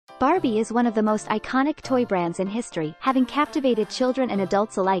Barbie is one of the most iconic toy brands in history, having captivated children and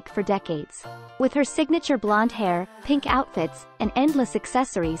adults alike for decades. With her signature blonde hair, pink outfits, and endless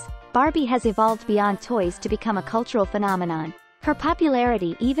accessories, Barbie has evolved beyond toys to become a cultural phenomenon. Her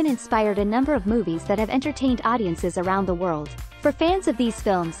popularity even inspired a number of movies that have entertained audiences around the world. For fans of these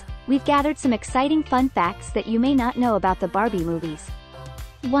films, we've gathered some exciting fun facts that you may not know about the Barbie movies.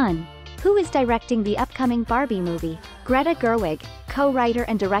 1. Who is directing the upcoming Barbie movie? Greta Gerwig, co-writer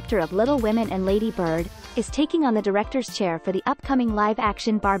and director of Little Women and Lady Bird, is taking on the director's chair for the upcoming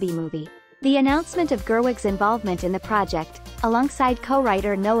live-action Barbie movie. The announcement of Gerwig's involvement in the project, alongside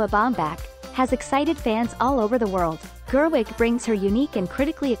co-writer Noah Baumbach, has excited fans all over the world. Gerwig brings her unique and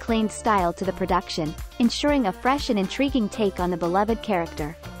critically acclaimed style to the production, ensuring a fresh and intriguing take on the beloved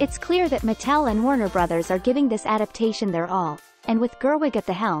character. It's clear that Mattel and Warner Brothers are giving this adaptation their all, and with Gerwig at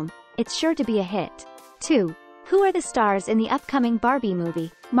the helm, it's sure to be a hit. 2. Who are the stars in the upcoming Barbie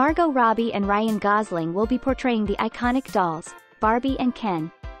movie? Margot Robbie and Ryan Gosling will be portraying the iconic dolls, Barbie and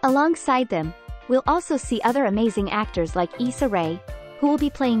Ken. Alongside them, we'll also see other amazing actors like Issa Rae, who will be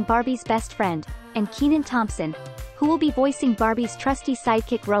playing Barbie's best friend, and Kenan Thompson, who will be voicing Barbie's trusty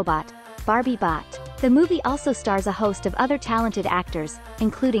sidekick robot, Barbie Bot. The movie also stars a host of other talented actors,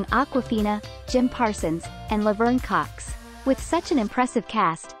 including Awkwafina, Jim Parsons, and Laverne Cox. With such an impressive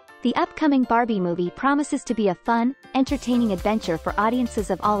cast, the upcoming Barbie movie promises to be a fun, entertaining adventure for audiences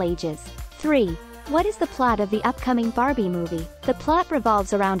of all ages. 3. What is the plot of the upcoming Barbie movie? The plot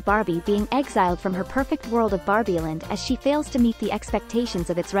revolves around Barbie being exiled from her perfect world of Barbieland as she fails to meet the expectations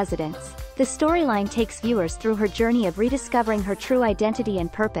of its residents. The storyline takes viewers through her journey of rediscovering her true identity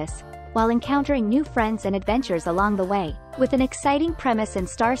and purpose, while encountering new friends and adventures along the way. With an exciting premise and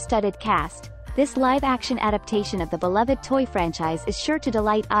star-studded cast, this live-action adaptation of the beloved toy franchise is sure to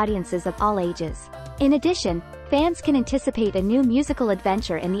delight audiences of all ages. In addition, fans can anticipate a new musical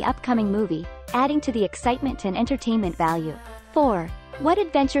adventure in the upcoming movie, adding to the excitement and entertainment value. 4. What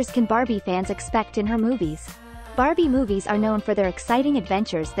adventures can Barbie fans expect in her movies? Barbie movies are known for their exciting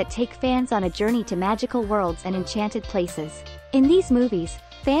adventures that take fans on a journey to magical worlds and enchanted places. In these movies,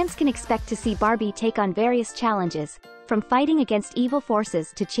 fans can expect to see Barbie take on various challenges, from fighting against evil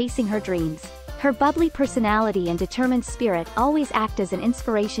forces to chasing her dreams. Her bubbly personality and determined spirit always act as an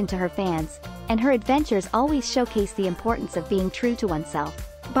inspiration to her fans, and her adventures always showcase the importance of being true to oneself.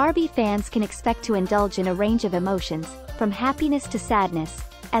 Barbie fans can expect to indulge in a range of emotions, from happiness to sadness,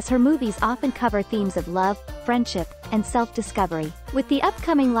 as her movies often cover themes of love, friendship, and self-discovery. With the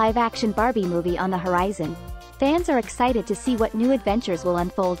upcoming live-action Barbie movie on the horizon, fans are excited to see what new adventures will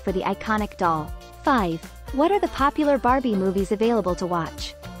unfold for the iconic doll. 5. What are the popular Barbie movies available to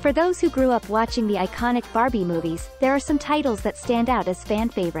watch? For those who grew up watching the iconic Barbie movies, there are some titles that stand out as fan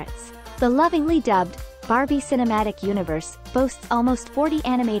favorites. The lovingly dubbed Barbie Cinematic Universe boasts almost 40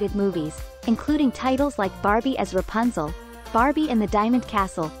 animated movies, including titles like Barbie as Rapunzel, Barbie in the Diamond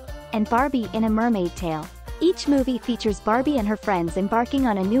Castle, and Barbie in a Mermaid Tale. Each movie features Barbie and her friends embarking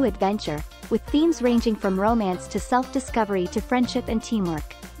on a new adventure, with themes ranging from romance to self-discovery to friendship and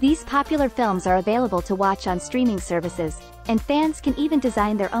teamwork. These popular films are available to watch on streaming services, and fans can even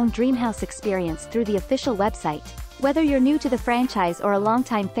design their own Dreamhouse experience through the official website. Whether you're new to the franchise or a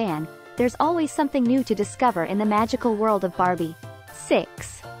longtime fan, there's always something new to discover in the magical world of Barbie.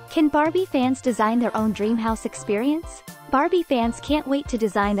 6. Can Barbie fans design their own Dreamhouse experience? Barbie fans can't wait to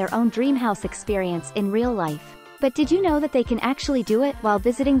design their own Dreamhouse experience in real life. But did you know that they can actually do it while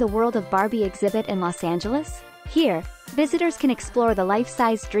visiting the World of Barbie exhibit in Los Angeles? Here, visitors can explore the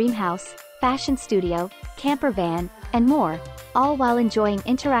life-size Dreamhouse, fashion studio, camper van, and more, all while enjoying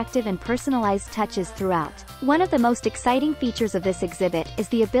interactive and personalized touches throughout. One of the most exciting features of this exhibit is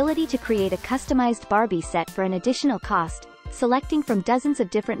the ability to create a customized Barbie set for an additional cost, selecting from dozens of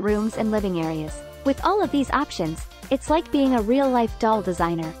different rooms and living areas. With all of these options, it's like being a real-life doll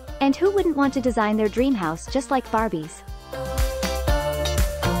designer. And who wouldn't want to design their dream house just like Barbie's?